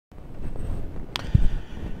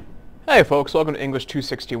Hi folks, welcome to English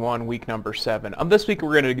 261, week number 7. This week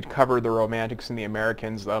we're going to cover the Romantics and the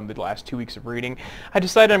Americans, the last 2 weeks of reading. I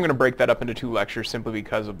decided I'm going to break that up into 2 lectures simply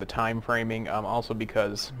because of the time framing, also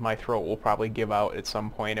because my throat will probably give out at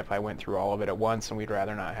some point if I went through all of it at once, and we'd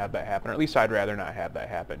rather not have that happen, or at least I'd rather not have that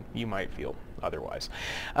happen. You might feel otherwise.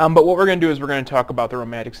 But what we're going to do is we're going to talk about the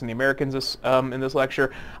Romantics and the Americans in this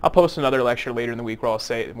lecture. I'll post another lecture later in the week where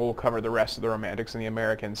we'll cover the rest of the Romantics and the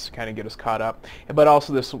Americans to kind of get us caught up. But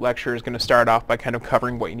also this lecture is going to start off by kind of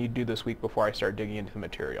covering what you need to do this week before I start digging into the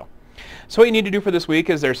material. So what you need to do for this week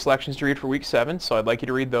is there's selections to read for week 7, so I'd like you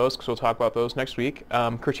to read those because we'll talk about those next week.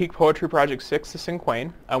 Critique Poetry Project 6, The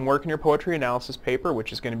Cinquain. I'm working your poetry analysis paper,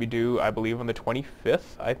 which is going to be due, I believe, on the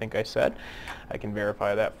 25th, I think I said. I can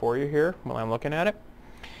verify that for you here while I'm looking at it.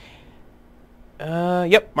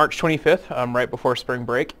 Yep, March 25th, right before spring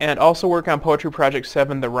break. And also work on Poetry Project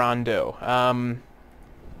 7, The Rondeau.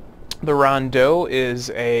 The rondeau is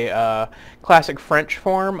a classic French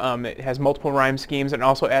form. It has multiple rhyme schemes and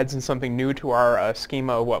also adds in something new to our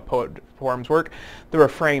schema of what poet forms work, the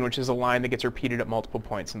refrain, which is a line that gets repeated at multiple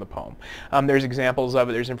points in the poem. There's examples of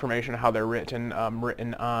it. There's information on how they're written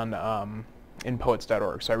on in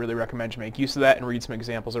poets.org, so I really recommend you make use of that and read some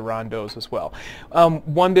examples of rondeaus as well.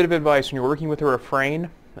 One bit of advice, when you're working with a refrain,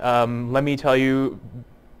 let me tell you,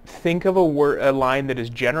 think of a line that is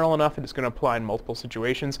general enough that it's going to apply in multiple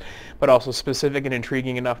situations, but also specific and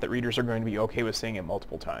intriguing enough that readers are going to be okay with saying it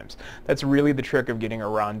multiple times. That's really the trick of getting a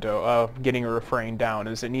rondeau, getting a refrain down,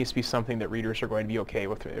 is it needs to be something that readers are going to be okay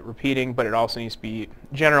with it repeating, but it also needs to be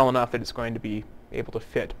general enough that it's going to be able to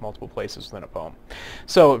fit multiple places within a poem.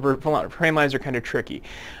 So refrain lines are kind of tricky.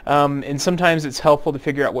 And sometimes it's helpful to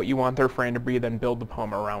figure out what you want the refrain to be, then build the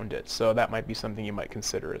poem around it. So that might be something you might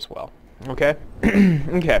consider as well. Okay?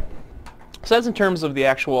 Okay. So that's in terms of the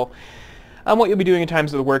actual, what you'll be doing in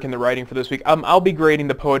terms of the work and the writing for this week. I'll be grading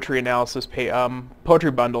the poetry analysis,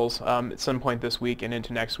 poetry bundles at some point this week and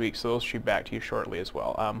into next week, so those should be back to you shortly as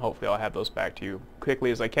well. Hopefully I'll have those back to you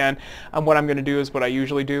quickly as I can. What I'm going to do is what I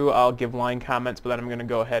usually do. I'll give line comments, but then I'm going to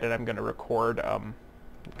go ahead and I'm going to record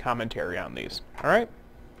commentary on these. All right?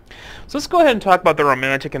 So let's go ahead and talk about the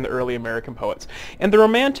Romantic and the early American poets. And the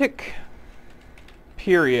Romantic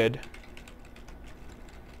period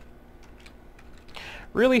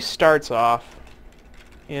really starts off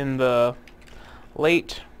in the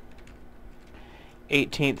late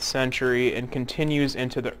 18th century and continues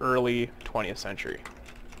into the early 20th century.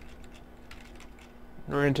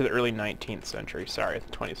 Or into the early 19th century. Sorry,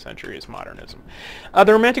 the 20th century is modernism.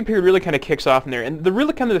 The Romantic period really kind of kicks off in there, and the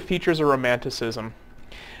really kind of the features of Romanticism.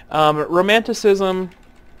 Romanticism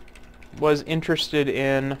was interested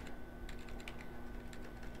in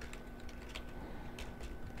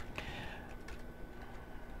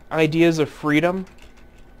ideas of freedom,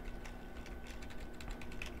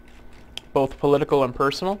 both political and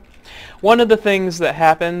personal. One of the things that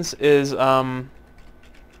happens is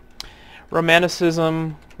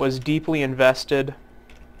Romanticism was deeply invested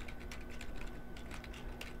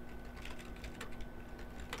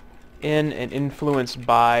in and influenced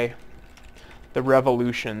by the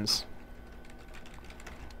revolutions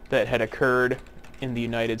that had occurred in the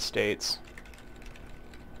United States,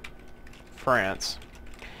 France,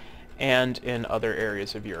 and in other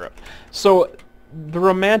areas of Europe. So the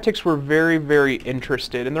Romantics were very, very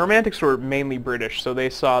interested, and the Romantics were mainly British, so they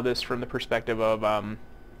saw this from the perspective of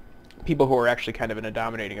people who were actually kind of in a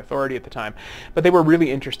dominating authority at the time. But they were really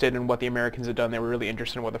interested in what the Americans had done. They were really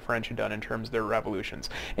interested in what the French had done in terms of their revolutions.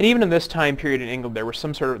 And even in this time period in England, there were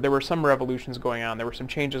some revolutions going on. There were some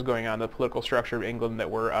changes going on in the political structure of England that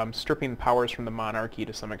were stripping powers from the monarchy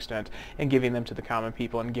to some extent and giving them to the common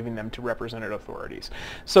people and giving them to represented authorities.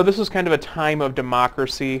 So this was kind of a time of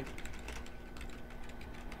democracy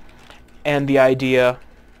and the idea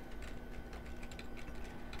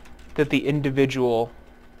that the individual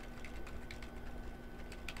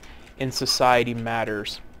in society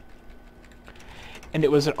matters. And it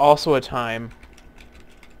was also a time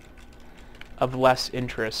of less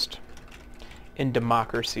interest in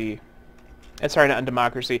democracy, sorry, not in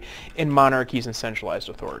democracy, in monarchies and centralized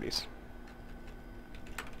authorities.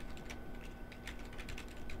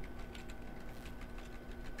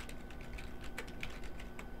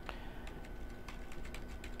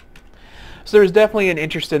 So there's definitely an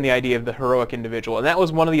interest in the idea of the heroic individual, and that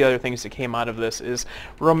was one of the other things that came out of this, is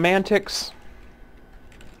Romantics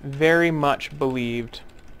very much believed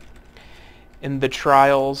in the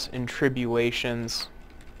trials and tribulations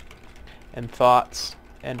and thoughts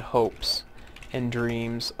and hopes and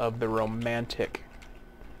dreams of the romantic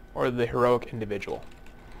or the heroic individual.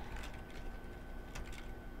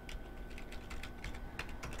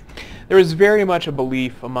 There was very much a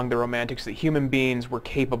belief among the Romantics that human beings were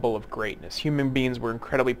capable of greatness. Human beings were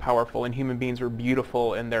incredibly powerful, and human beings were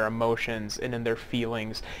beautiful in their emotions and in their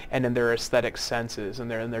feelings and in their aesthetic senses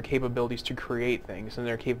and in their capabilities to create things and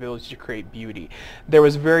their capabilities to create beauty. There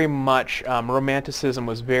was very much, Romanticism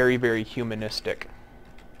was very, very humanistic.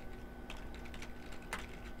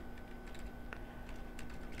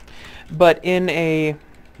 But in a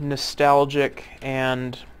nostalgic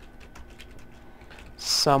and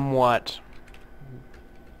somewhat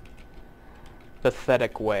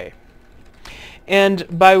pathetic way. And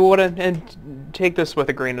take this with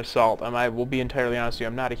a grain of salt. I will be entirely honest with you,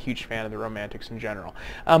 I'm not a huge fan of the Romantics in general.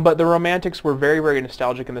 But the Romantics were very, very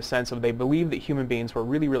nostalgic in the sense of they believed that human beings were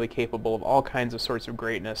really, really capable of all kinds of sorts of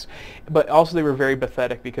greatness. But also they were very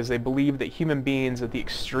pathetic because they believed that human beings at the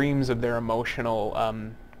extremes of their emotional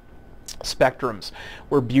spectrums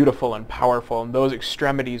were beautiful and powerful, and those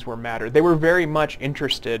extremities were matter. They were very much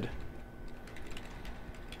interested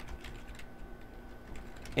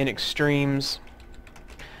in extremes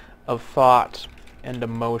of thought and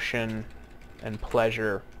emotion and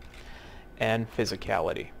pleasure and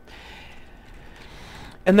physicality.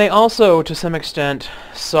 And they also, to some extent,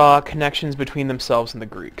 saw connections between themselves and the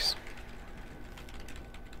Greeks.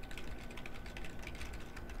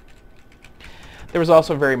 There was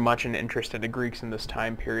also very much an interest in the Greeks in this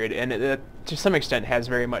time period, and it to some extent has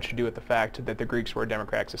very much to do with the fact that the Greeks were a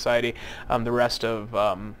democratic society. The rest of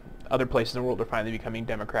other places in the world are finally becoming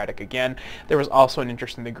democratic again. There was also an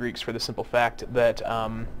interest in the Greeks for the simple fact that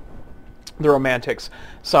the Romantics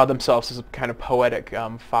saw themselves as kind of poetic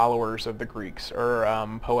followers of the Greeks,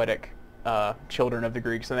 or poetic children of the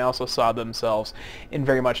Greeks, and they also saw themselves in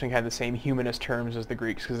very much in kind of the same humanist terms as the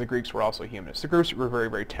Greeks, because the Greeks were also humanists. The Greeks were very,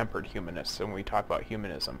 very tempered humanists when we talk about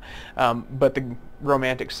humanism, but the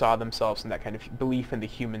Romantics saw themselves in that kind of belief in the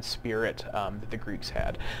human spirit that the Greeks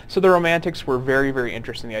had. So the Romantics were very, very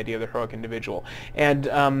interested in the idea of the heroic individual,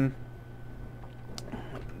 and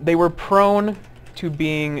they were prone to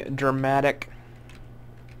being dramatic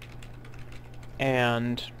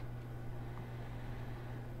and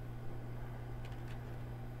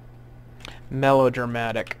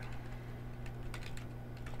melodramatic,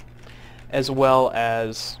 as well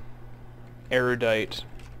as erudite,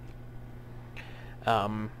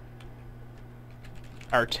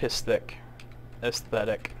 artistic,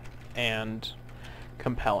 aesthetic, and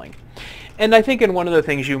compelling. And I think in one of the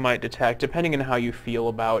things you might detect, depending on how you feel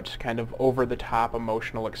about kind of over-the-top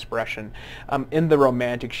emotional expression, in the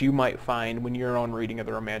Romantics you might find, when your own reading of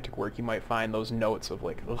the Romantic work, you might find those notes of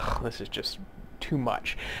like, ugh, this is just too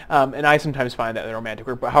much. And I sometimes find that in the Romantic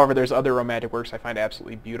work, but however there's other Romantic works I find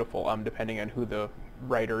absolutely beautiful, depending on who the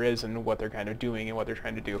writer is and what they're kind of doing and what they're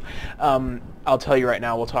trying to do. I'll tell you right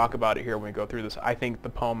now, we'll talk about it here when we go through this. I think the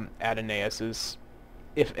poem Adonais is,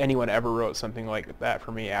 if anyone ever wrote something like that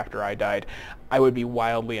for me after I died, I would be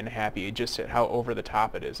wildly unhappy just at how over the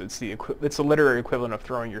top it is. It's the literary equivalent of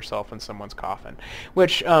throwing yourself in someone's coffin,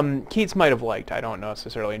 which Keats might have liked. I don't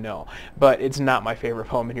necessarily know, but it's not my favorite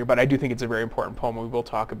poem in here. But I do think it's a very important poem. We will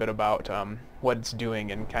talk a bit about what it's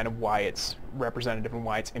doing and kind of why it's representative and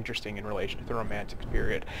why it's interesting in relation to the Romantic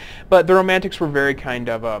period. But the Romantics were very kind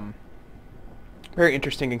of very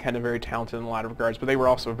interesting and kind of very talented in a lot of regards, but they were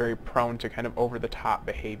also very prone to kind of over-the-top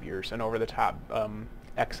behaviors and over-the-top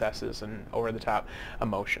excesses and over-the-top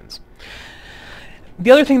emotions.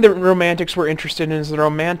 The other thing that Romantics were interested in is the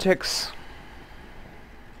Romantics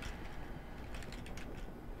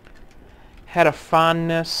had a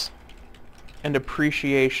fondness and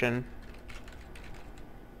appreciation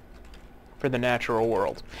for the natural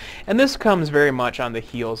world. And this comes very much on the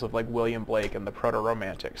heels of like William Blake and the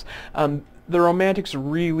Proto-Romantics. The Romantics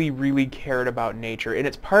really, really cared about nature, and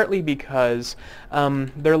it's partly because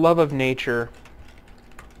their love of nature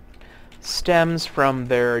stems from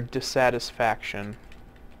their dissatisfaction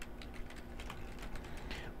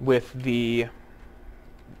with the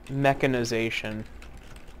mechanization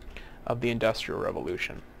of the Industrial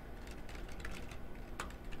Revolution.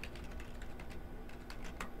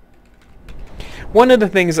 One of the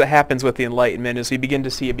things that happens with the Enlightenment is we begin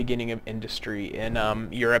to see a beginning of industry in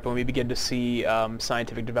Europe, and we begin to see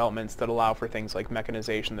scientific developments that allow for things like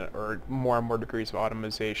mechanization or more and more degrees of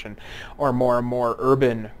automation or more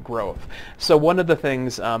urban growth. So one of the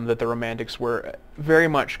things that the Romantics were very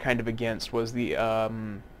much kind of against was the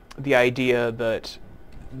idea that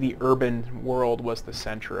the urban world was the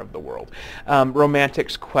center of the world.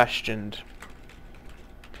 Romantics questioned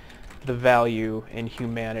the value in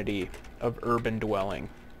humanity of urban dwelling,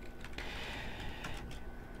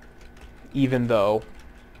 even though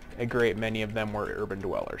a great many of them were urban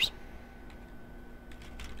dwellers.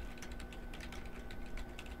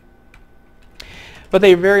 but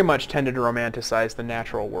they very much tended to romanticize the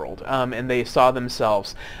natural world, and they saw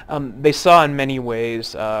themselves. They saw in many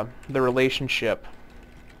ways the relationship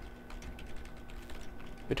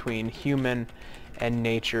between human and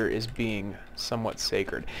nature is being somewhat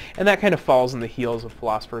sacred. And that kind of falls in the heels of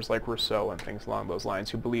philosophers like Rousseau and things along those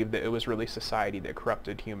lines, who believed that it was really society that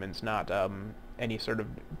corrupted humans, not any sort of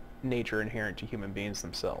nature inherent to human beings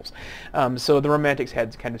themselves. So the Romantics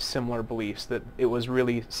had kind of similar beliefs that it was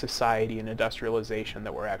really society and industrialization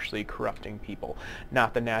that were actually corrupting people,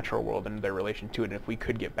 not the natural world and their relation to it. And if we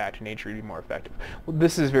could get back to nature, it would be more effective. Well,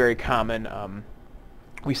 this is very common.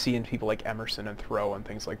 We see in people like Emerson and Thoreau and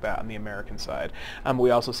things like that on the American side.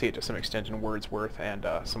 We also see it to some extent in Wordsworth and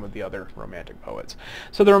some of the other Romantic poets.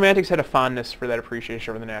 So the Romantics had a fondness for that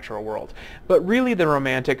appreciation of the natural world. But really the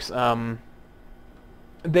Romantics,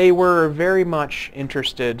 they were very much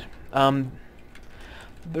interested. The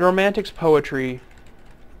Romantics' poetry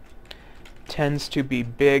tends to be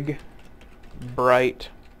big, bright,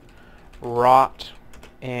 wrought,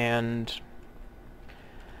 and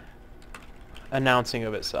announcing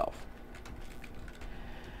of itself.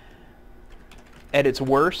 At its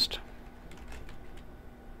worst,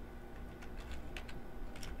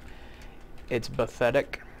 it's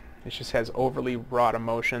pathetic. It just has overly wrought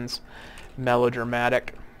emotions,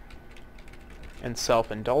 melodramatic, and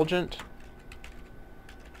self-indulgent.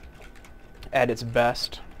 At its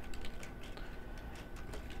best,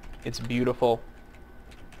 it's beautiful,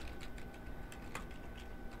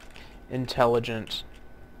 intelligent,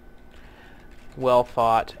 well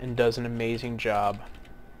thought, and does an amazing job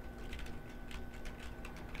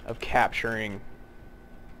of capturing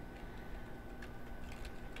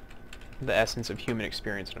the essence of human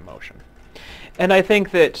experience and emotion. And I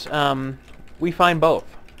think that we find both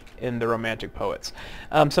in the Romantic poets.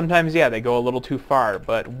 Sometimes, yeah, they go a little too far,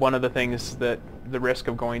 but one of the things that the risk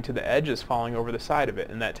of going to the edge is falling over the side of it,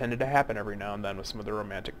 and that tended to happen every now and then with some of the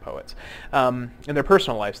Romantic poets. In their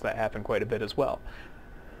personal lives, that happened quite a bit as well.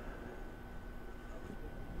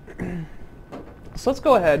 So let's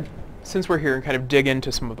go ahead, since we're here, and kind of dig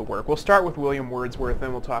into some of the work. We'll start with William Wordsworth,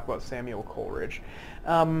 then we'll talk about Samuel Coleridge.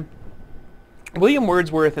 William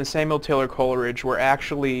Wordsworth and Samuel Taylor Coleridge were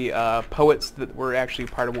actually poets that were actually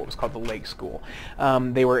part of what was called the Lake School.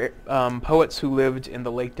 They were poets who lived in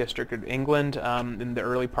the Lake District of England in the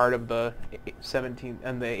early part of the 17th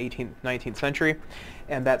and the 18th, 19th century,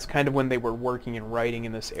 and that's kind of when they were working and writing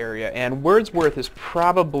in this area. And Wordsworth is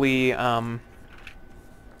probably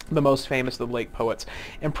the most famous of the Lake poets,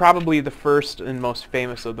 and probably the first and most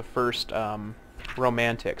famous of the first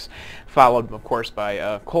Romantics, followed, of course,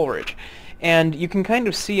 by Coleridge. And you can kind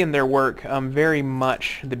of see in their work very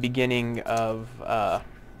much the beginning of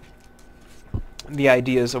the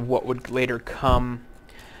ideas of what would later come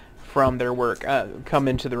from their work, come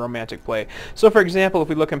into the Romantic play. So, for example, if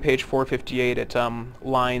we look on page 458 at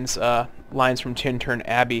lines from Tintern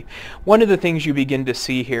Abbey, one of the things you begin to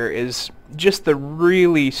see here is just the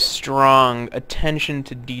really strong attention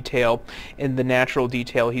to detail in the natural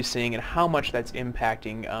detail he's seeing and how much that's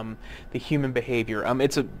impacting the human behavior.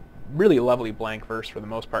 It's a really lovely blank verse for the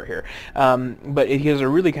most part here, but he does a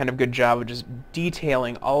really kind of good job of just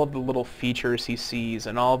detailing all of the little features he sees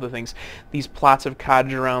and all of the things, these plots of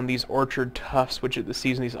cottage around these orchard tufts which at the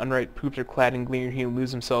season these unripe poops are clad in gleaming green,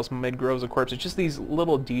 lose themselves amid groves of corpses, just these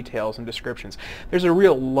little details and descriptions. There's a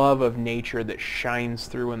real love of nature that shines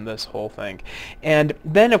through in this whole thing. And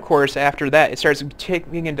then, of course, after that, it starts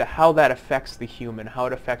taking into how that affects the human, how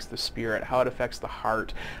it affects the spirit, how it affects the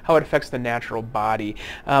heart, how it affects the natural body.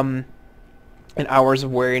 And hours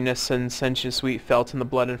of weariness and sentient sweet felt in the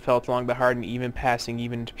blood and felt along the heart, and even passing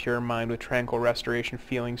even to pure mind with tranquil restoration,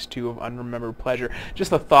 feelings too of unremembered pleasure.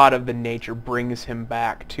 Just the thought of the nature brings him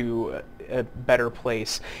back to a better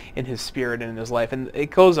place in his spirit and in his life, and it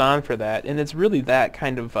goes on for that. And it's really that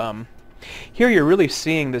kind of here you're really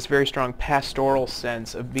seeing this very strong pastoral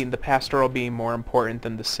sense of the pastoral being more important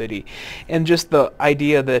than the city, and just the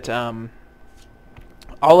idea that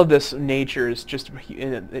all of this nature is just,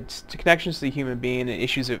 it's connections to the human being and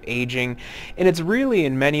issues of aging, and it's really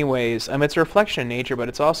in many ways, it's a reflection of nature, but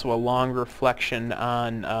it's also a long reflection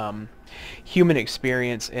on human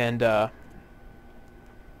experience and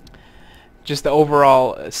just the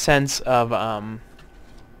overall sense of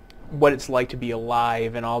what it's like to be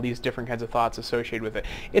alive and all these different kinds of thoughts associated with it.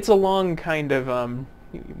 It's a long kind of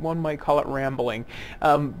one might call it rambling,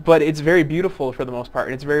 but it's very beautiful for the most part,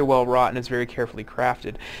 and it's very well wrought, and it's very carefully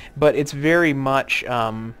crafted. But it's very much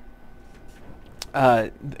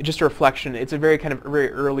just a reflection. It's a very kind of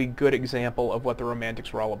very early good example of what the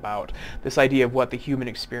Romantics were all about. This idea of what the human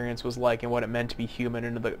experience was like and what it meant to be human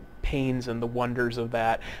and the pains and the wonders of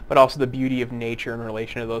that, but also the beauty of nature in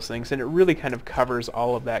relation to those things. And it really kind of covers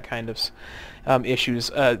all of that kind of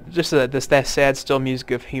issues. Just that sad still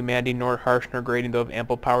music of humanity, nor harsh nor grating, though of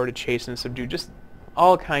ample power to chasten and subdue. Just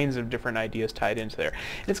all kinds of different ideas tied into there.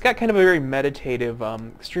 And it's got kind of a very meditative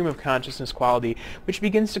stream of consciousness quality, which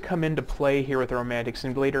begins to come into play here with the Romantics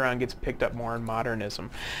and later on gets picked up more in modernism.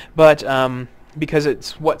 But because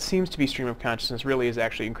it's what seems to be stream of consciousness really is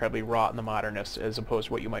actually incredibly wrought in the modernists, as opposed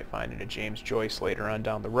to what you might find in a James Joyce later on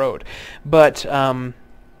down the road. But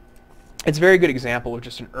it's a very good example of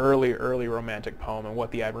just an early Romantic poem and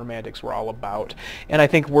what the Romantics were all about. And I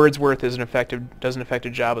think Wordsworth does an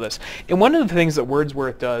effective job of this. And one of the things that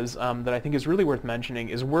Wordsworth does that I think is really worth mentioning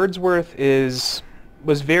is Wordsworth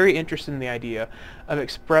was very interested in the idea of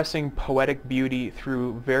expressing poetic beauty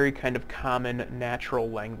through very kind of common natural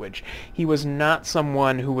language. He was not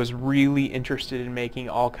someone who was really interested in making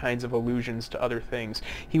all kinds of allusions to other things.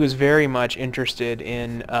 He was very much interested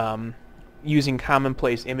in using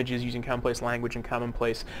commonplace images, using commonplace language and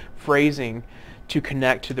commonplace phrasing to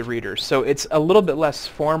connect to the readers. So it's a little bit less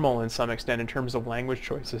formal in some extent in terms of language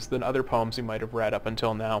choices than other poems you might have read up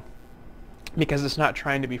until now, because it's not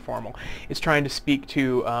trying to be formal. It's trying to speak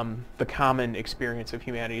to the common experience of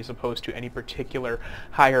humanity as opposed to any particular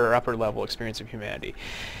higher or upper level experience of humanity.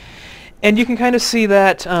 And you can kind of see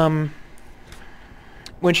that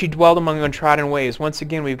when she dwelled among untrodden ways. Once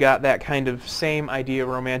again, we've got that kind of same idea,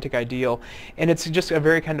 romantic ideal, and it's just a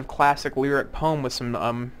very kind of classic lyric poem with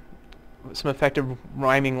some effective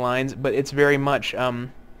rhyming lines, but it's very much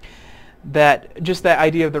that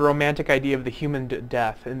idea of the romantic idea of the human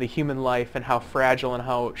death and the human life and how fragile and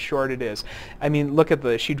how short it is. I mean, look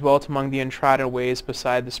at she dwelt among the untrodden ways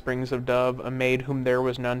beside the springs of Dove, a maid whom there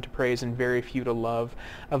was none to praise and very few to love,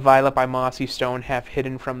 a violet by mossy stone half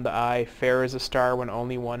hidden from the eye, fair as a star when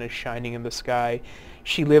only one is shining in the sky.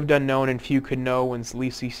 She lived unknown and few could know whence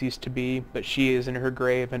least she ceased to be, but she is in her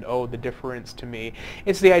grave and oh, the difference to me.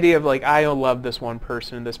 It's the idea of like, I love this one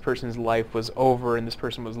person and this person's life was over and this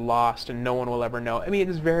person was lost and no one will ever know. I mean, it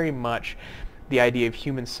is very much the idea of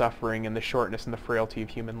human suffering and the shortness and the frailty of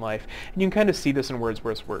human life. And you can kind of see this in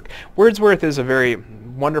Wordsworth's work. Wordsworth is a very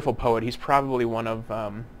wonderful poet. He's probably one of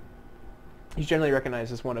he's generally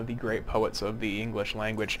recognized as one of the great poets of the English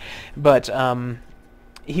language. But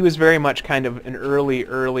he was very much kind of an early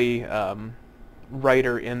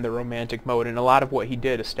writer in the Romantic mode, and a lot of what he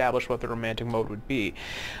did established what the Romantic mode would be.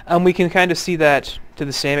 We can kind of see that to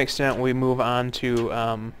the same extent when we move on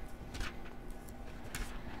to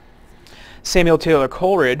Samuel Taylor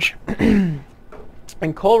Coleridge.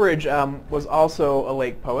 And Coleridge was also a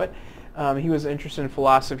Lake poet. He was interested in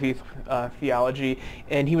philosophy, theology,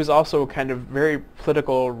 and he was also kind of very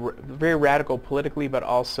political, very radical politically, but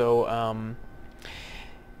also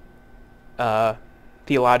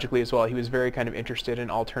theologically as well. He was very kind of interested in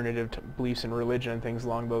alternative beliefs in religion and things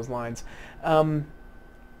along those lines.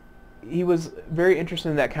 He was very interested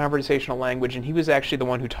in that conversational language, and he was actually the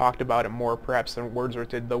one who talked about it more perhaps than Wordsworth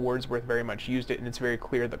did, though Wordsworth very much used it, and it's very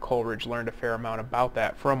clear that Coleridge learned a fair amount about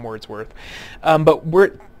that from Wordsworth.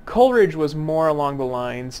 Coleridge was more along the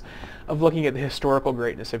lines of looking at the historical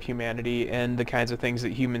greatness of humanity and the kinds of things that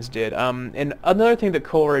humans did. And another thing that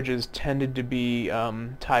Coleridge has tended to be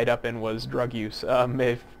tied up in was drug use.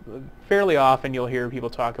 Fairly often you'll hear people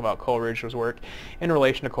talk about Coleridge's work in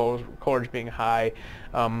relation to Coleridge being high,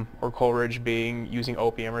 or Coleridge using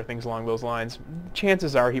opium or things along those lines.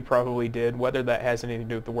 Chances are he probably did. Whether that has anything to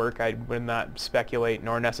do with the work, I would not speculate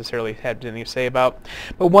nor necessarily have anything to say about.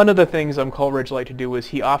 But one of the things Coleridge liked to do was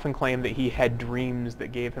he often claimed that he had dreams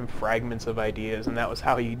that gave him fragments of ideas, and that was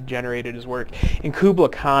how he generated his work. And Kubla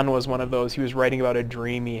Khan was one of those. He was writing about a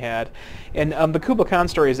dream he had. And the Kubla Khan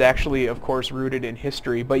story is actually, of course, rooted in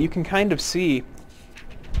history, but you can kind of see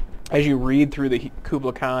as you read through the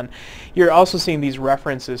Kubla Khan, you're also seeing these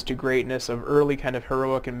references to greatness of early kind of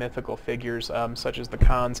heroic and mythical figures, such as the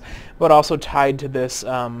Khans, but also tied to this,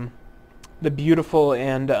 the beautiful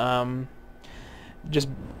and just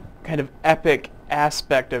kind of epic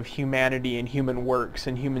aspect of humanity and human works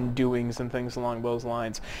and human doings and things along those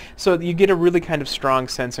lines. So you get a really kind of strong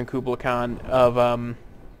sense in Kubla Khan of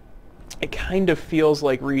it kind of feels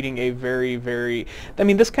like reading a very, I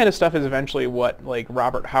mean, this kind of stuff is eventually what like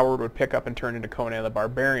Robert Howard would pick up and turn into Conan the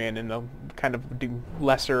Barbarian in a kind of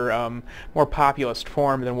lesser, more populist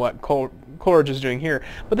form than what Coleridge is doing here.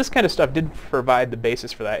 But this kind of stuff did provide the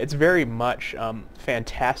basis for that. It's very much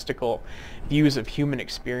fantastical views of human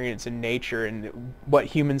experience in nature and what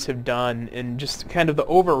humans have done, and just kind of the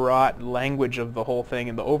overwrought language of the whole thing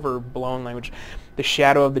and the overblown language. The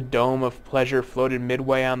shadow of the dome of pleasure floated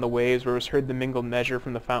midway on the waves, where was heard the mingled measure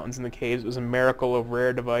from the fountains and the caves. It was a miracle of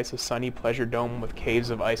rare device, a sunny pleasure dome with caves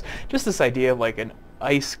of ice. Just this idea of like an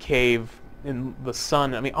ice cave in the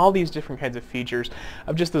sun. I mean, all these different kinds of features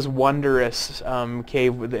of just this wondrous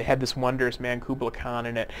cave that had this wondrous man Kubla Khan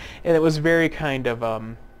in it, and it was very kind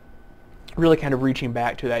of really kind of reaching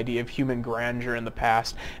back to the idea of human grandeur in the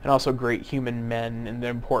past, and also great human men and the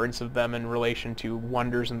importance of them in relation to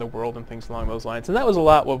wonders in the world and things along those lines. And that was a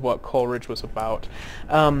lot of what Coleridge was about.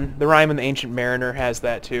 The Rime of the Ancient Mariner has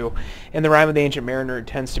that too. And the Rime of the Ancient Mariner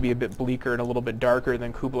tends to be a bit bleaker and a little bit darker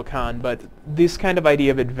than Kubla Khan, but this kind of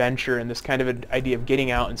idea of adventure and this kind of idea of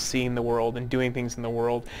getting out and seeing the world and doing things in the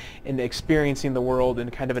world and experiencing the world in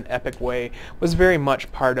kind of an epic way was very much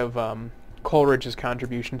part of Coleridge's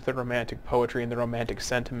contribution to the Romantic poetry and the Romantic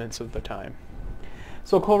sentiments of the time.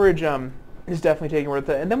 So Coleridge is definitely taking with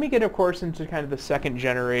it. And then we get, of course, into kind of the second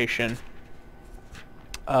generation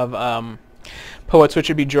of poets, which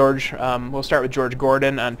would be George. We'll start with George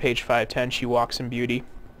Gordon on page 510, She Walks in Beauty.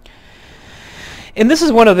 And this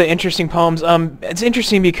is one of the interesting poems. It's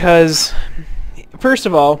interesting because, first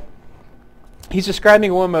of all, he's describing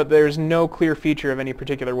a woman, but there's no clear feature of any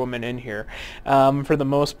particular woman in here. For the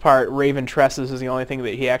most part, raven tresses is the only thing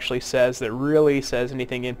that he actually says that really says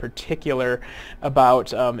anything in particular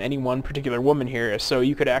about any one particular woman here. So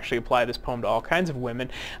you could actually apply this poem to all kinds of women,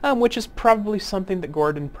 which is probably something that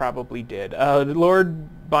Gordon probably did.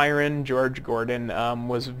 Lord Byron, George Gordon,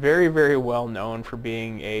 was very, very well known for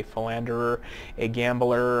being a philanderer, a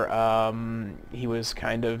gambler. He was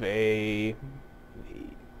kind of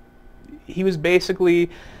he was basically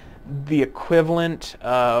the equivalent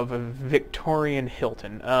of a Victorian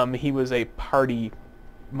Hilton. He was a party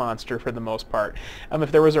monster for the most part.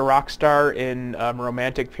 If there was a rock star in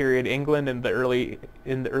Romantic period England in the early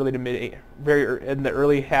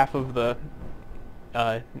half of the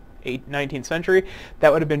 19th century,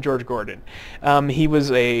 that would have been George Gordon. He was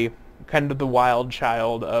a kind of the wild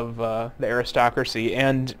child of the aristocracy,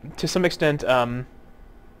 and to some extent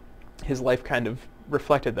his life kind of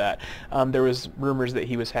reflected that. There was rumors that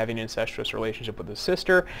he was having an incestuous relationship with his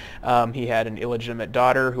sister. He had an illegitimate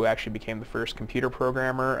daughter who actually became the first computer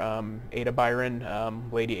programmer, Ada Byron,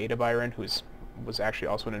 Lady Ada Byron, who was actually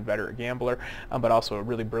also an inveterate gambler, but also a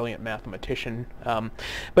really brilliant mathematician.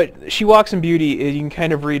 But She Walks in Beauty, you can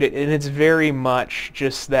kind of read it, and it's very much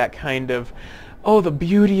just that kind of, oh, the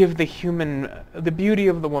beauty of the human, the beauty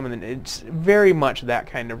of the woman. It's very much that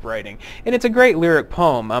kind of writing. And it's a great lyric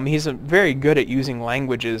poem. He's very good at using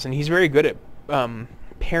languages, and he's very good at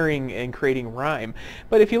pairing and creating rhyme.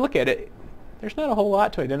 But if you look at it, there's not a whole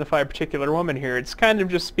lot to identify a particular woman here. It's kind of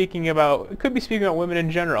just speaking about, it could be speaking about women in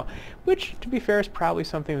general, which, to be fair, is probably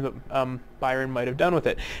something that Byron might have done with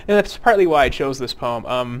it. And that's partly why I chose this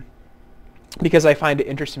poem. Because I find it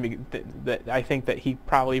interesting that I think that he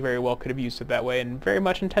probably very well could have used it that way, and very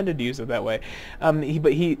much intended to use it that way.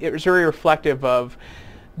 It was very reflective of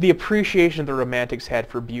the appreciation the Romantics had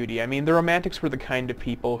for beauty. I mean, the Romantics were the kind of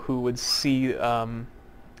people who would see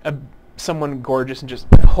someone gorgeous and just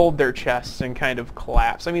hold their chests and kind of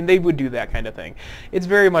collapse. I mean, they would do that kind of thing. It's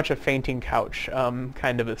very much a fainting couch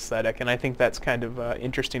kind of aesthetic, and I think that's kind of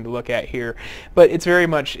interesting to look at here. But it's very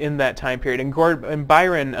much in that time period. And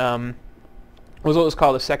Byron was what was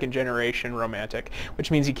called a second generation Romantic, which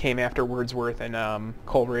means he came after Wordsworth and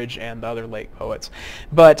Coleridge and the other late poets.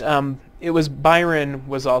 But it was Byron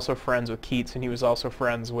was also friends with Keats, and he was also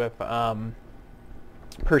friends with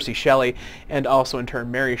Percy Shelley, and also in turn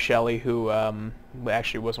Mary Shelley, who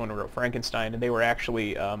actually was one who wrote Frankenstein, and they were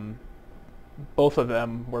actually, both of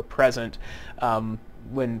them were present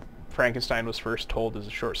when Frankenstein was first told as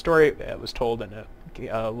a short story. It was told in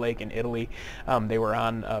a lake in Italy. They were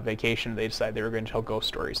on vacation. They decided they were going to tell ghost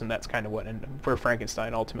stories, and that's kind of where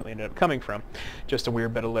Frankenstein ultimately ended up coming from. Just a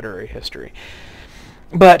weird bit of literary history.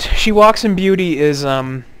 But She Walks in Beauty is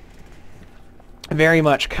very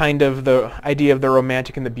much kind of the idea of the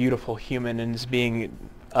romantic and the beautiful human, and as being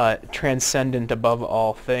transcendent above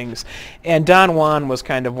all things. And Don Juan was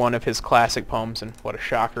kind of one of his classic poems, and what a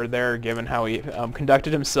shocker there, given how he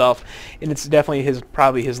conducted himself. And it's definitely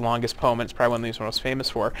probably his longest poem, and it's probably one he's most famous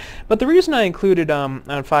for. But the reason I included on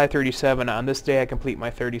 537, on this day I complete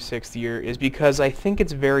my 36th year, is because I think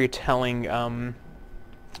it's very telling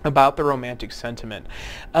about the Romantic sentiment.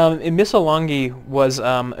 In Missolonghi was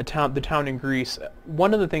the town in Greece.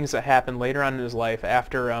 One of the things that happened later on in his life,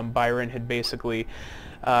 after Byron had basically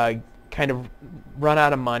kind of run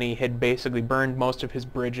out of money, had basically burned most of his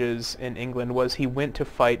bridges in England, was he went to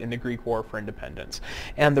fight in the Greek War for Independence.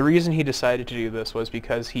 And the reason he decided to do this was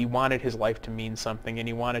because he wanted his life to mean something, and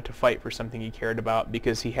he wanted to fight for something he cared about,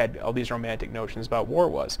 because he had all these romantic notions about war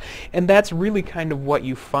was. And that's really kind of what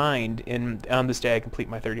you find in On This Day I Complete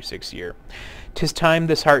My 36th Year. 'Tis time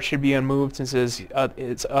this heart should be unmoved, since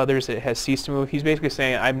it's others it has ceased to move. He's basically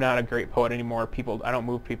saying, I'm not a great poet anymore. I don't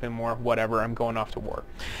move people anymore. Whatever. I'm going off to war.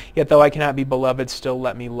 Yet though I cannot be beloved, still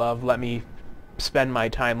let me love. Let me spend my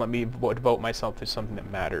time. Let me devote myself to something that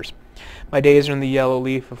matters. My days are in the yellow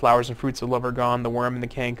leaf. The flowers and fruits of love are gone. The worm and the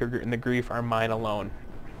canker and the grief are mine alone.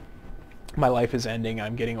 My life is ending.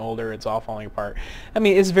 I'm getting older. It's all falling apart. I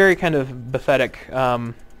mean, it's very kind of pathetic.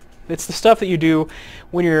 It's the stuff that you do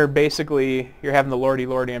when you're having the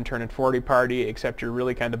lordy I'm turning 40 party, except you're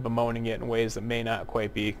really kind of bemoaning it in ways that may not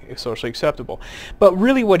quite be socially acceptable. But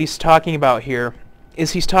really what he's talking about here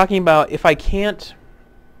is he's talking about, if I can't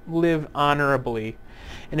live honorably,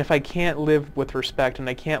 and if I can't live with respect, and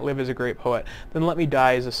I can't live as a great poet, then let me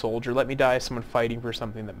die as a soldier. Let me die as someone fighting for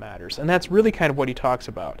something that matters. And that's really kind of what he talks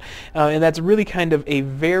about. And that's really kind of a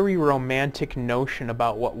very romantic notion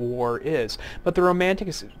about what war is. But the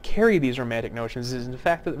romantics carry these romantic notions is the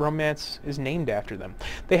fact that romance is named after them.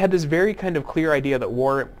 They had this very kind of clear idea that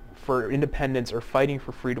war for independence or fighting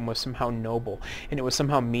for freedom was somehow noble, and it was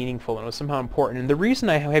somehow meaningful, and it was somehow important. And the reason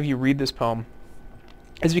I have you read this poem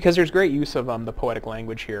is because there's great use of the poetic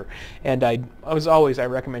language here, and as always, I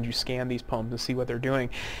recommend you scan these poems and see what they're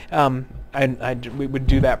doing. We would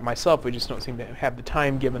do that myself. We just don't seem to have the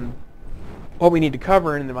time given what we need to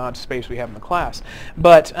cover and the amount of space we have in the class.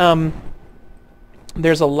 But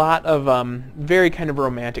there's a lot of very kind of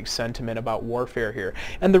romantic sentiment about warfare here.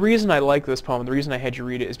 And the reason I like this poem, the reason I had you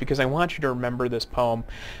read it, is because I want you to remember this poem,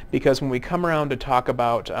 because when we come around to talk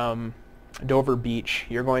about Dover Beach,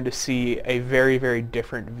 you're going to see a very, very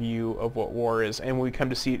different view of what war is. And when we come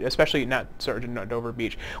to see, especially not Dover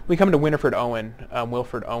Beach, when we come to Wilfred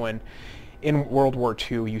Owen, in World War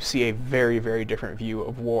II, you see a very, very different view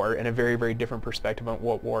of war and a very, very different perspective on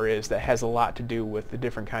what war is that has a lot to do with the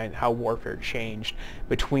different how warfare changed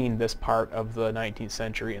between this part of the 19th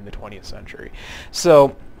century and the 20th century.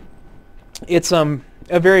 So it's a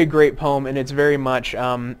very great poem, and it's very much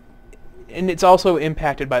and it's also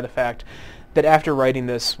impacted by the fact that after writing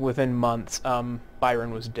this, within months,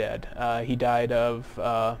 Byron was dead. He died of,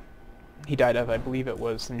 I believe it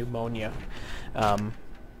was pneumonia.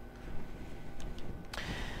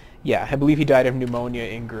 Yeah, I believe he died of pneumonia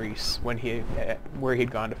in Greece where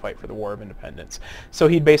he'd gone to fight for the War of Independence. So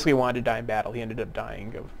he basically wanted to die in battle. He ended up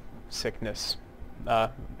dying of sickness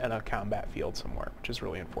in a combat field somewhere, which is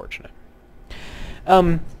really unfortunate.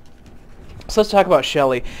 So let's talk about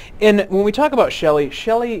Shelley. And when we talk about Shelley,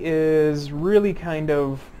 Shelley is really kind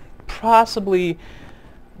of possibly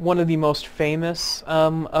one of the most famous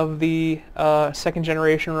of the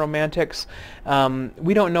second-generation romantics.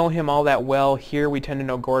 We don't know him all that well here. We tend to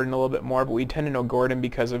know Gordon a little bit more, but we tend to know Gordon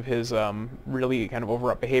because of his really kind of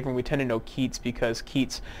overwrought behavior. And we tend to know Keats because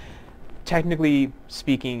Keats, technically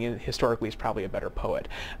speaking, historically, is probably a better poet.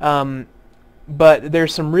 But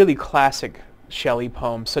there's some really classic Shelley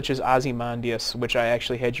poems, such as Ozymandias, which I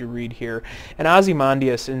actually had you read here. And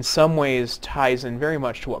Ozymandias, in some ways, ties in very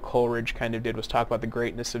much to what Coleridge kind of did, was talk about the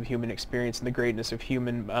greatness of human experience and the greatness of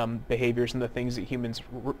human behaviors and the things that humans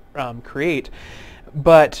create.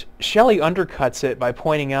 But Shelley undercuts it by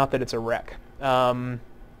pointing out that it's a wreck. The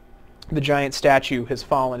giant statue has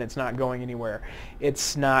fallen. It's not going anywhere.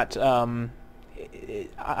 It's not...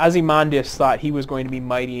 Ozymandias thought he was going to be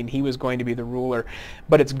mighty and he was going to be the ruler,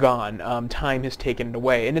 but it's gone. Time has taken it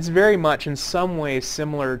away. And it's very much in some ways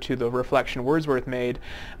similar to the reflection Wordsworth made,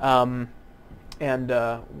 the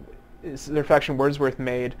reflection Wordsworth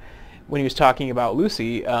made when he was talking about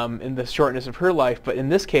Lucy in the shortness of her life. But in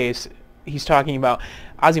this case, he's talking about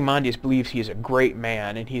Ozymandias believes he is a great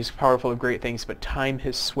man and he's powerful of great things, but time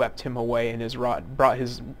has swept him away and has brought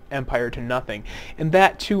his empire to nothing. And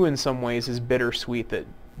that too in some ways is bittersweet, that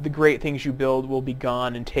the great things you build will be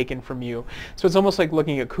gone and taken from you. So it's almost like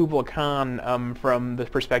looking at Kubla Khan from the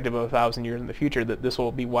perspective of 1,000 years in the future, that this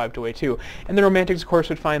will be wiped away too. And the Romantics, of course,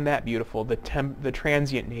 would find that beautiful, the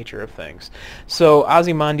transient nature of things. So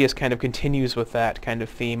Ozymandias kind of continues with that kind of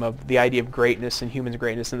theme of the idea of greatness and human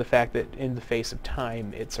greatness and the fact that in the face of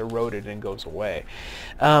time it's eroded and goes away.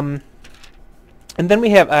 And then we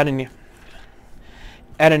have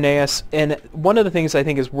Adonais, and one of the things I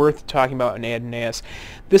think is worth talking about in Adonais,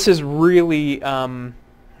 this is really,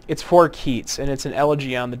 it's for Keats, and it's an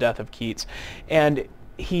elegy on the death of Keats, and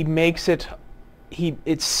he makes it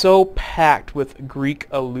it's so packed with Greek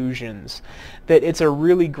allusions that it's a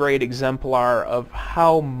really great exemplar of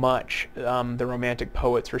how much the Romantic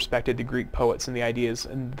poets respected the Greek poets and the ideas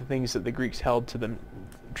and the things that the Greeks held to them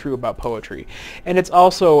true about poetry. And it's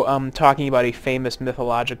also talking about a famous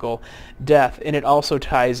mythological death, and it also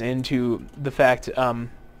ties into the fact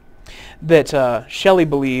that Shelley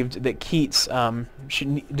believed that Keats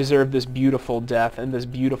should deserve this beautiful death and this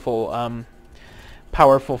beautiful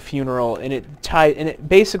powerful funeral, and it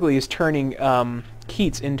basically is turning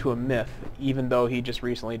Keats into a myth, even though he just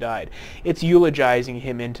recently died. It's eulogizing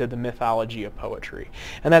him into the mythology of poetry,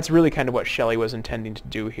 and that's really kind of what Shelley was intending to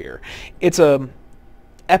do here. It's a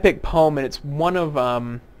epic poem, and it's one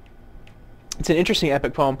of it's an interesting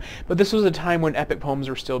epic poem, but this was a time when epic poems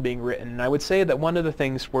were still being written. And I would say that one of the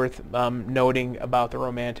things worth noting about the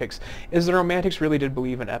Romantics is the Romantics really did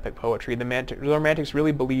believe in epic poetry. The Romantics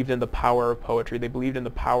really believed in the power of poetry. They believed in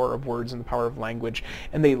the power of words and the power of language,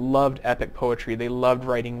 and they loved epic poetry. They loved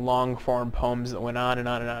writing long-form poems that went on and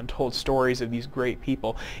on and on, told stories of these great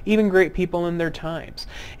people, even great people in their times.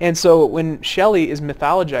 And so when Shelley is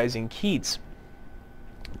mythologizing Keats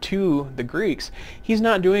to the Greeks, he's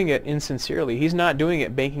not doing it insincerely. He's not doing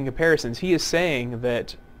it making comparisons. He is saying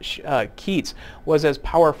that Keats was as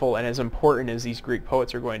powerful and as important as these Greek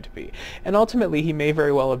poets are going to be. And ultimately, he may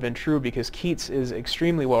very well have been true, because Keats is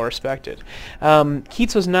extremely well respected.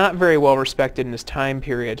 Keats was not very well respected in his time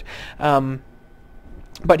period.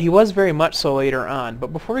 But he was very much so later on.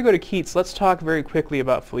 But before we go to Keats, let's talk very quickly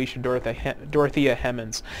about Felicia Dorothea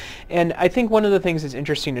Hemans. And I think one of the things that's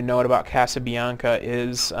interesting to note about Casabianca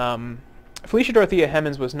is Felicia Dorothea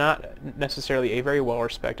Hemans was not necessarily a very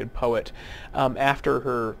well-respected poet after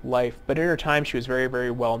her life, but in her time she was very, very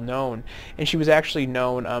well known, and she was actually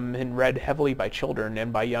known and read heavily by children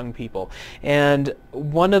and by young people. And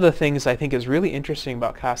one of the things I think is really interesting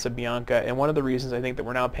about Casabianca, and one of the reasons I think that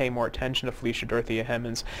we're now paying more attention to Felicia Dorothea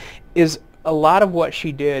Hemans, is a lot of what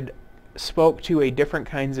she did spoke to a different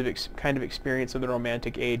kind of experience of the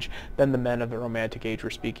Romantic age than the men of the Romantic age were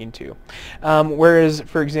speaking to. Whereas,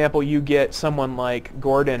 for example, you get someone like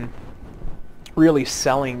Gordon really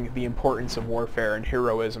selling the importance of warfare and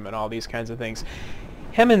heroism and all these kinds of things.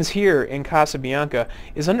 Hemans here in Casabianca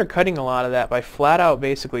is undercutting a lot of that by flat out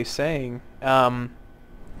basically saying,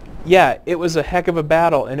 yeah, it was a heck of a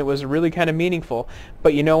battle and it was really kind of meaningful,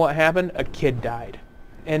 but you know what happened? A kid died.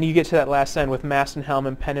 And you get to that last line, with mast and helm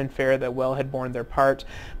and pen and fair that well had borne their part,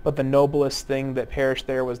 but the noblest thing that perished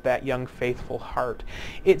there was that young faithful heart.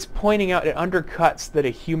 It's pointing out, it undercuts that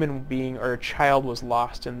a human being or a child was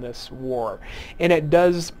lost in this war. And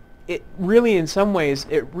it really in some ways,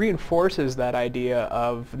 it reinforces that idea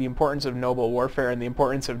of the importance of noble warfare and the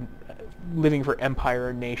importance of living for empire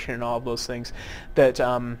and nation and all of those things that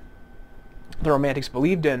the Romantics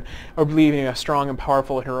believed in, or believing in a strong and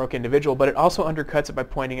powerful and heroic individual, but it also undercuts it by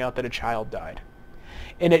pointing out that a child died.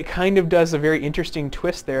 And it kind of does a very interesting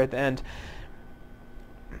twist there at the end,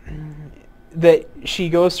 that she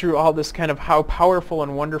goes through all this kind of how powerful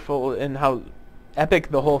and wonderful and how epic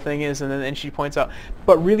the whole thing is, and then she points out,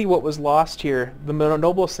 but really what was lost here, the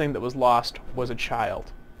noblest thing that was lost was a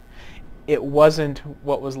child. It wasn't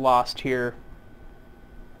what was lost here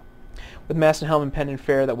with mast and helm and pen and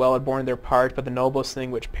fair that well had borne their part, but the noblest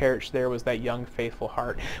thing which perished there was that young faithful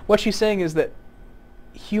heart. What she's saying is that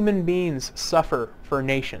human beings suffer for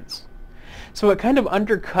nations. So it kind of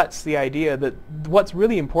undercuts the idea that what's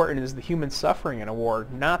really important is the human suffering in a war,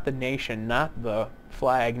 not the nation, not the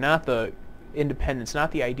flag, not the independence,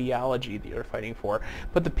 not the ideology that you're fighting for,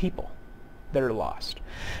 but the people that are lost.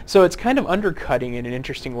 So it's kind of undercutting in an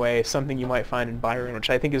interesting way something you might find in Byron, which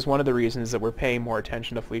I think is one of the reasons that we're paying more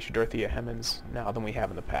attention to Felicia Dorothea Hemans now than we have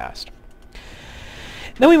in the past.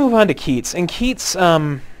 Then we move on to Keats. And Keats,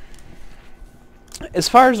 as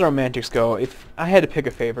far as the Romantics go, if I had to pick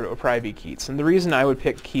a favorite, it would probably be Keats. And the reason I would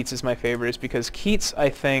pick Keats as my favorite is because Keats, I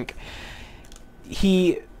think,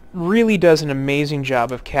 he really does an amazing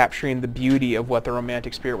job of capturing the beauty of what the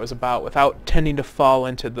Romantic spirit was about without tending to fall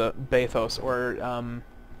into the bathos or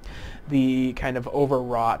the kind of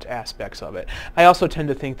overwrought aspects of it. I also tend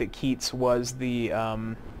to think that Keats was the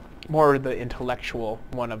more the intellectual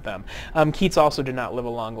one of them. Keats also did not live a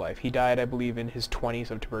long life. He died, I believe, in his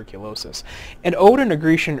 20s of tuberculosis. And Ode in a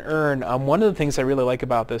Grecian Urn, one of the things I really like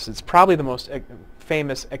about this, it's probably the most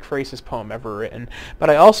famous ekphrasis poem ever written, but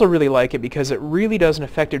I also really like it because it really does an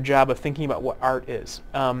effective job of thinking about what art is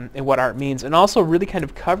and what art means, and also really kind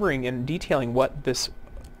of covering and detailing what this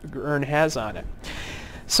urn has on it.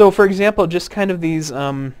 So, for example, just kind of these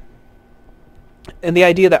And the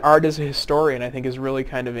idea that art is a historian, I think, is really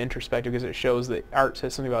kind of introspective because it shows that art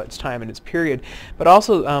says something about its time and its period. But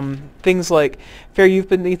also things like, fair youth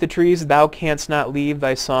beneath the trees, thou canst not leave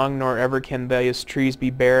thy song, nor ever can those trees be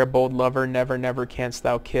bare. Bold lover, never, never canst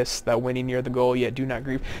thou kiss, thou winning near the goal, yet do not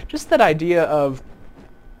grieve. Just that idea of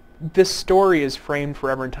this story is framed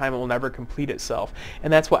forever in time and will never complete itself.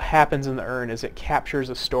 And that's what happens in the urn, is it captures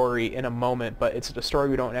a story in a moment, but it's a story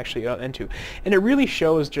we don't actually get into. And it really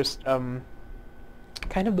shows just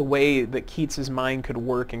kind of the way that Keats's mind could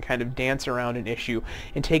work and kind of dance around an issue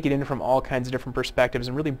and take it in from all kinds of different perspectives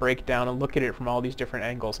and really break it down and look at it from all these different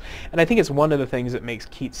angles. And I think it's one of the things that makes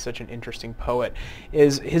Keats such an interesting poet,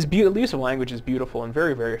 is his use of language is beautiful and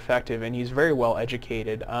very, very effective, and he's very well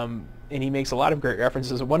educated. And he makes a lot of great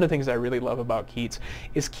references. One of the things I really love about Keats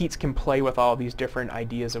is Keats can play with all these different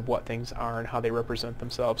ideas of what things are and how they represent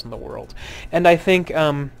themselves in the world. And I think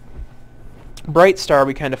Bright Star,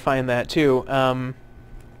 we kind of find that too.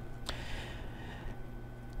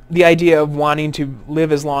 The idea of wanting to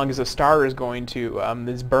live as long as a star is going to,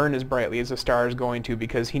 is burn as brightly as a star is going to,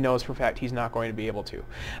 because he knows for a fact he's not going to be able to.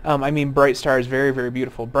 I mean, Bright Star is very, very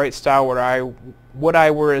beautiful. Bright star, would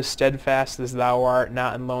I were as steadfast as thou art,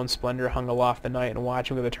 not in lone splendor hung aloft the night, and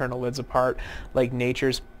watching with eternal lids apart, like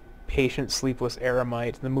nature's patient, sleepless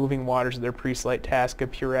eremite, the moving waters of their priest-like task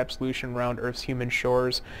of pure absolution round earth's human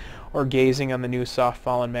shores, or gazing on the new soft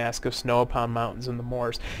fallen mask of snow upon mountains and the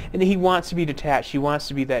moors. And he wants to be detached. He wants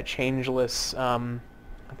to be that changeless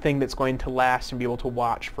thing that's going to last and be able to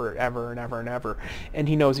watch forever and ever and ever. And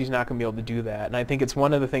he knows he's not going to be able to do that. And I think it's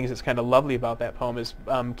one of the things that's kind of lovely about that poem is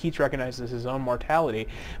Keats recognizes his own mortality,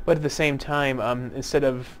 but at the same time, instead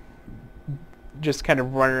of just kind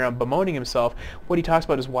of running around bemoaning himself, what he talks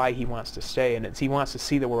about is why he wants to stay, and he wants to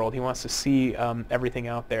see the world, he wants to see everything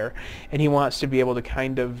out there, and he wants to be able to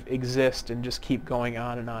kind of exist and just keep going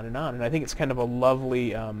on and on and on. And I think it's kind of a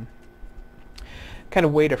lovely kind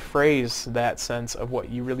of way to phrase that sense of what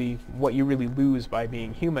you really lose by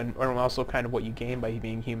being human, or also kind of what you gain by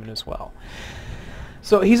being human as well.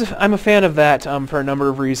 So I'm a fan of that for a number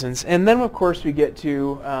of reasons. And then of course we get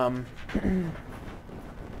to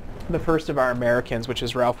the first of our Americans, which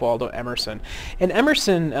is Ralph Waldo Emerson. And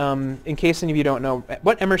Emerson, in case any of you don't know,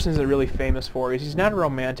 what Emerson is really famous for is he's not a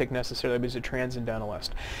romantic necessarily, but he's a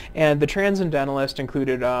transcendentalist. And the transcendentalist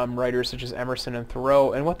included writers such as Emerson and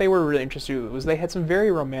Thoreau, and what they were really interested in was they had some very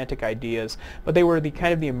romantic ideas, but they were the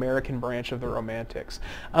kind of the American branch of the Romantics.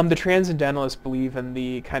 The transcendentalists believe in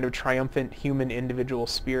the kind of triumphant human individual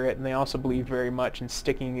spirit, and they also believe very much in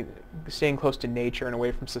staying close to nature and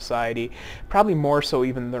away from society, probably more so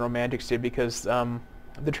even than the Romantics did, because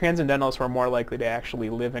the transcendentalists were more likely to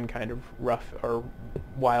actually live in kind of rough or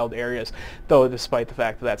wild areas, though despite the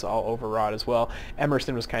fact that that's all overwrought as well.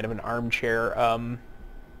 Emerson was kind of an armchair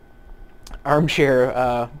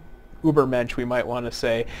Ubermensch, we might want to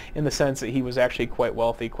say, in the sense that he was actually quite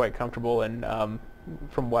wealthy, quite comfortable, and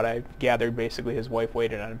from what I gathered, basically his wife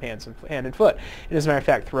waited on him hand and foot. And as a matter of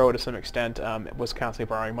fact, Thoreau, to some extent, was constantly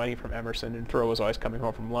borrowing money from Emerson, and Thoreau was always coming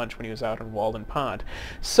home from lunch when he was out on Walden Pond.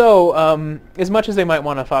 So as much as they might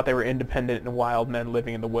want to thought they were independent and wild men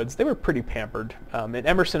living in the woods, they were pretty pampered. And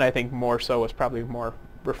Emerson, I think, more so was probably more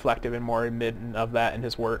reflective and more admitting of that in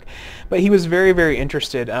his work. But he was very, very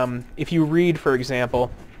interested. If you read, for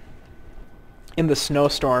example, in The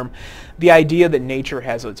Snowstorm, the idea that nature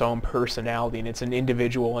has its own personality, and it's an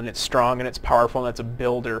individual, and it's strong, and it's powerful, and it's a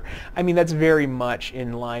builder. I mean, that's very much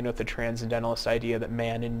in line with the transcendentalist idea that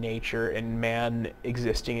man in nature, and man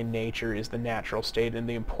existing in nature, is the natural state and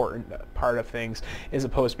the important part of things, as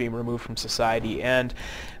opposed to being removed from society. And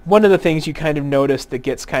one of the things you kind of notice that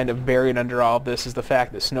gets kind of buried under all of this is the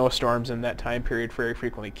fact that snowstorms in that time period very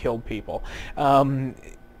frequently killed people.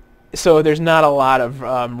 So there's not a lot of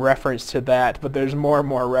reference to that, but there's more and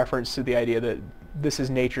more reference to the idea that this is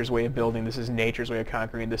nature's way of building, this is nature's way of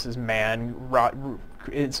conquering, this is man.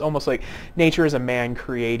 It's almost like nature is a man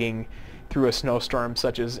creating through a snowstorm,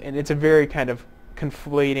 and it's a very kind of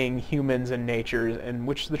conflating humans and nature, and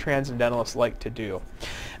which the transcendentalists like to do.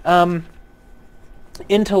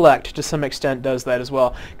 Intellect, to some extent, does that as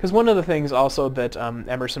well, because one of the things also that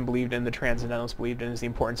Emerson believed in, the transcendentalists believed in, is the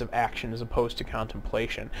importance of action as opposed to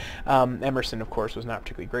contemplation. Emerson, of course, was not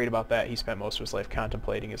particularly great about that. He spent most of his life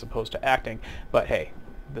contemplating as opposed to acting, but hey,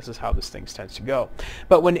 this is how this thing tends to go.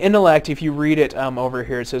 But when intellect, if you read it over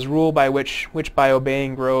here, it says, rule by which by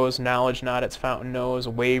obeying grows, knowledge not its fountain knows,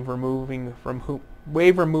 wave removing from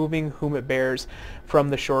wave removing whom it bears from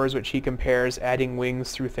the shores which he compares, adding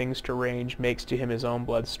wings through things to range, makes to him his own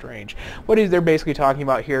blood strange. What they're basically talking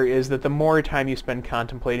about here is that the more time you spend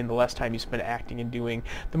contemplating, the less time you spend acting and doing,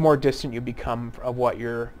 the more distant you become of what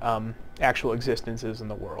your actual existence is in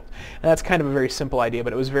the world. And that's kind of a very simple idea,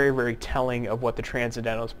 but it was very, very telling of what the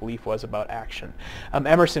Transcendentalist belief was about action.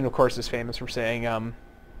 Emerson, of course, is famous for saying,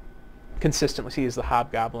 consistently sees the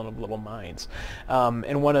hobgoblin of little minds.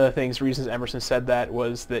 And one of the reasons Emerson said that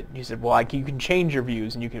was that he said, well, like, you can change your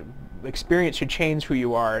views, and you can, experience should change who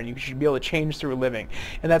you are, and you should be able to change through living.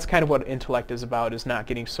 And that's kind of what intellect is about, is not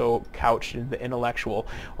getting so couched in the intellectual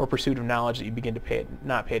or pursuit of knowledge that you begin to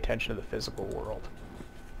not pay attention to the physical world.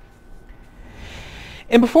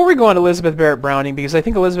 And before we go on to Elizabeth Barrett Browning, because I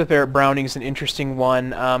think Elizabeth Barrett Browning is an interesting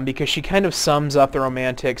one, because she kind of sums up the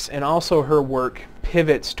Romantics, and also her work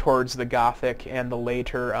pivots towards the Gothic and the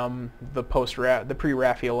later, the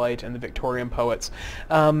pre-Raphaelite and the Victorian poets.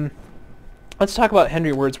 Let's talk about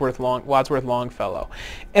Henry Wadsworth Longfellow.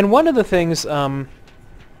 And one of the things from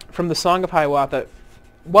the Song of Hiawatha,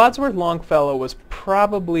 Wadsworth Longfellow was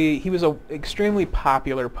he was an extremely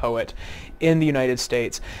popular poet in the United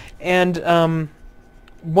States. And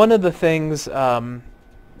one of the things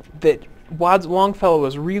that Longfellow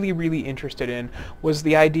was really, really interested in was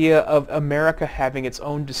the idea of America having its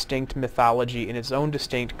own distinct mythology and its own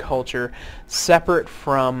distinct culture, separate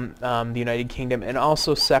from the United Kingdom, and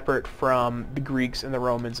also separate from the Greeks and the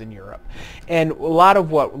Romans in Europe. And a lot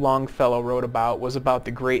of what Longfellow wrote about was about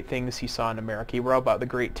the great things he saw in America. He wrote about the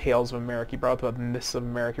great tales of America. He wrote about the myths of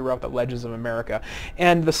America. He wrote about the legends of America.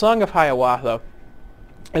 And the Song of Hiawatha,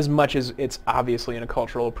 as much as it's obviously in a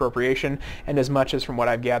cultural appropriation, and as much as from what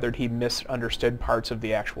I've gathered he misunderstood parts of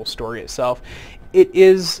the actual story itself, it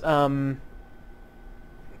is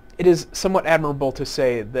somewhat admirable to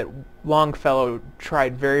say that Longfellow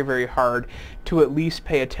tried very, very hard to at least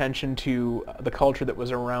pay attention to the culture that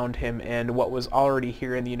was around him and what was already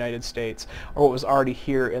here in the United States, or what was already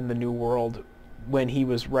here in the New World, when he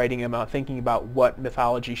was writing about, thinking about what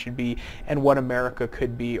mythology should be and what America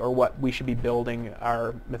could be, or what we should be building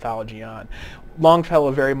our mythology on. Longfellow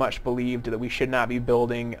very much believed that we should not be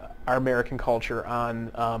building our American culture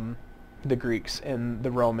on the Greeks and the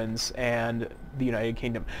Romans and the United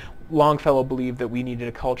Kingdom. Longfellow believed that we needed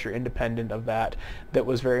a culture independent of that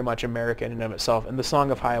was very much American in and of itself. And the Song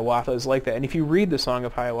of Hiawatha is like that. And if you read the Song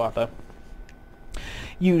of Hiawatha,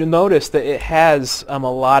 you notice that it has a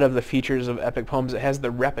lot of the features of epic poems. It has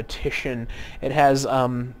the repetition. It has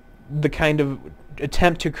the kind of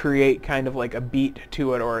attempt to create kind of like a beat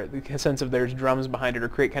to it, or a sense of there's drums behind it, or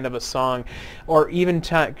create kind of a song, or even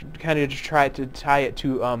kind of try to tie it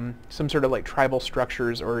to some sort of like tribal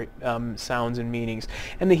structures or sounds and meanings.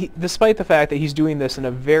 And despite the fact that he's doing this in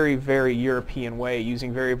a very, very European way,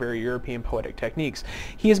 using very, very European poetic techniques,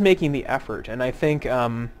 he is making the effort. And I think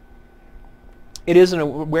it is an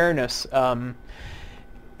awareness,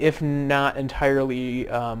 if not entirely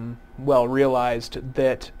well realized,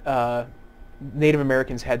 that Native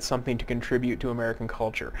Americans had something to contribute to American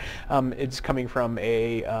culture. It's coming from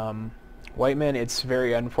a white man. It's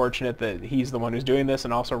very unfortunate that he's the one who's doing this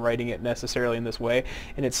and also writing it necessarily in this way,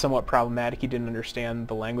 and it's somewhat problematic. He didn't understand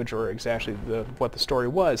the language or exactly what the story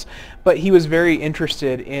was, but he was very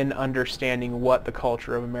interested in understanding what the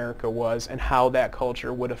culture of America was and how that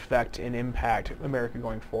culture would affect and impact America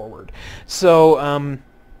going forward. So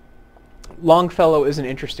Longfellow is an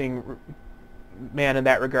interesting man in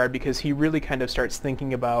that regard, because he really kind of starts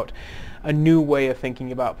thinking about a new way of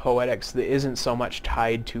thinking about poetics that isn't so much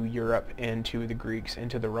tied to Europe and to the Greeks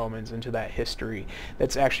and to the Romans and to that history,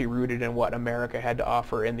 that's actually rooted in what America had to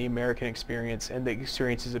offer and the American experience and the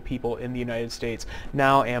experiences of people in the United States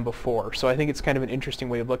now and before. So I think it's kind of an interesting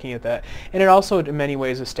way of looking at that. And it also in many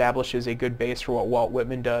ways establishes a good base for what Walt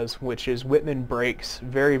Whitman does, which is Whitman breaks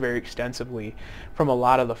very, very extensively from a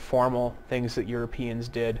lot of the formal things that Europeans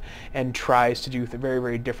did and tries to do the very,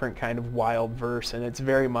 very different kind of wild verse. And it's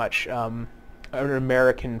very much an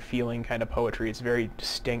American feeling kind of poetry. It's very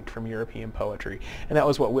distinct from European poetry, and that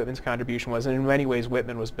was what Whitman's contribution was, and in many ways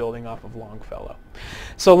Whitman was building off of Longfellow.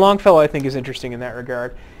 So Longfellow I think is interesting in that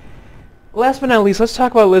regard. Last but not least, let's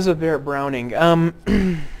talk about Elizabeth Barrett Browning.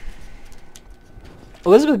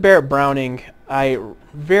 Elizabeth Barrett Browning, I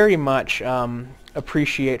very much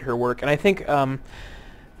appreciate her work, and I think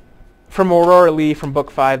From Aurora Leigh, from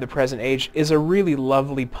Book 5, The Present Age, is a really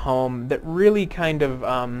lovely poem that really kind of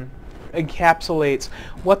encapsulates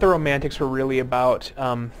what the Romantics were really about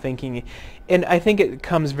thinking. And I think it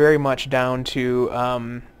comes very much down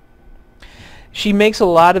to, she makes a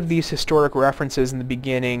lot of these historic references in the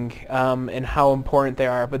beginning and how important they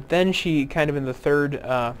are, but then she kind of in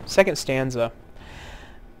the second stanza,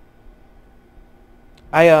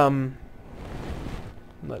 let's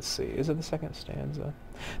see, is it the second stanza?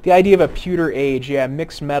 The idea of a pewter age, yeah,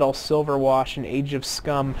 mixed metal, silver wash, an age of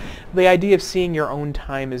scum. The idea of seeing your own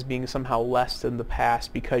time as being somehow less than the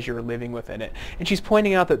past because you're living within it. And she's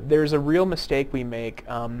pointing out that there's a real mistake we make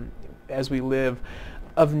as we live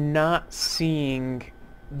of not seeing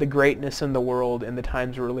the greatness in the world in the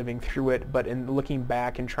times we're living through it, but in looking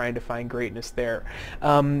back and trying to find greatness there.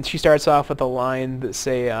 She starts off with a line that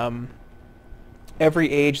say,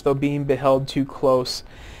 every age, though being beheld too close,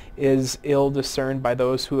 is ill discerned by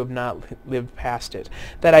those who have not lived past it.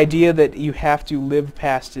 That idea that you have to live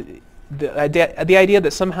past it, the idea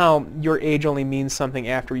that somehow your age only means something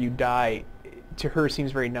after you die, to her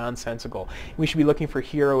seems very nonsensical. We should be looking for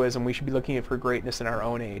heroism. We should be looking for greatness in our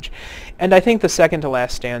own age. And I think the second to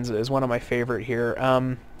last stanza is one of my favorite here.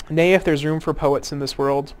 Nay, if there's room for poets in this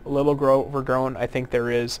world, a little overgrown, I think there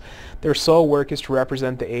is. Their sole work is to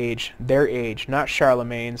represent the age, their age, not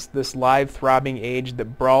Charlemagne's, this live, throbbing age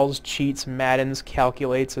that brawls, cheats, maddens,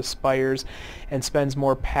 calculates, aspires, and spends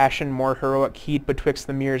more passion, more heroic heat betwixt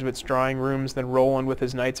the mirrors of its drawing rooms than Roland with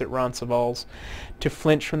his knights at Roncesvalles. To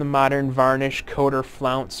flinch from the modern varnish, coat, or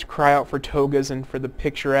flounce, to cry out for togas and for the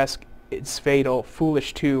picturesque, it's fatal,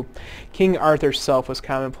 foolish too. King Arthur's self was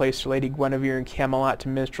commonplace to Lady Guinevere, and Camelot to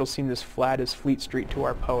minstrels seemed as flat as Fleet Street to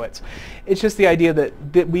our poets. It's just the idea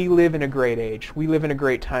that we live in a great age. We live in a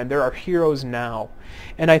great time. There are heroes now.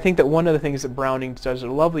 And I think that one of the things that Browning does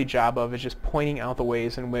a lovely job of is just pointing out the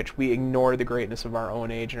ways in which we ignore the greatness of our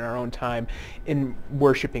own age and our own time in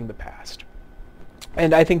worshiping the past.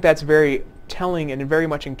 And I think that's very telling and very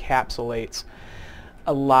much encapsulates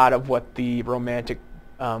a lot of what the Romantic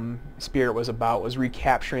spirit was about, was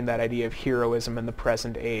recapturing that idea of heroism in the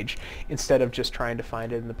present age instead of just trying to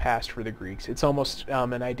find it in the past for the Greeks. It's almost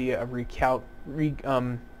an idea of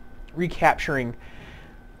recapturing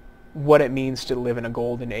what it means to live in a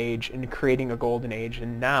golden age and creating a golden age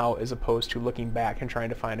and now, as opposed to looking back and trying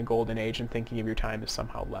to find a golden age and thinking of your time as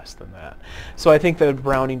somehow less than that. So I think that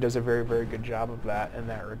Browning does a very, very good job of that in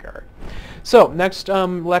that regard. So next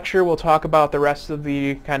lecture we'll talk about the rest of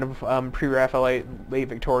the kind of pre-Raphaelite, late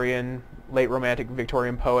Victorian, late Romantic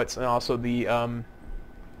Victorian poets, and also the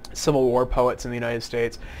Civil War poets in the United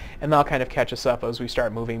States, and that'll kind of catch us up as we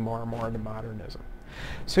start moving more and more into modernism.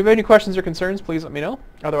 So if you have any questions or concerns, please let me know.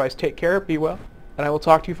 Otherwise, take care, be well, and I will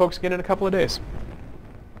talk to you folks again in a couple of days.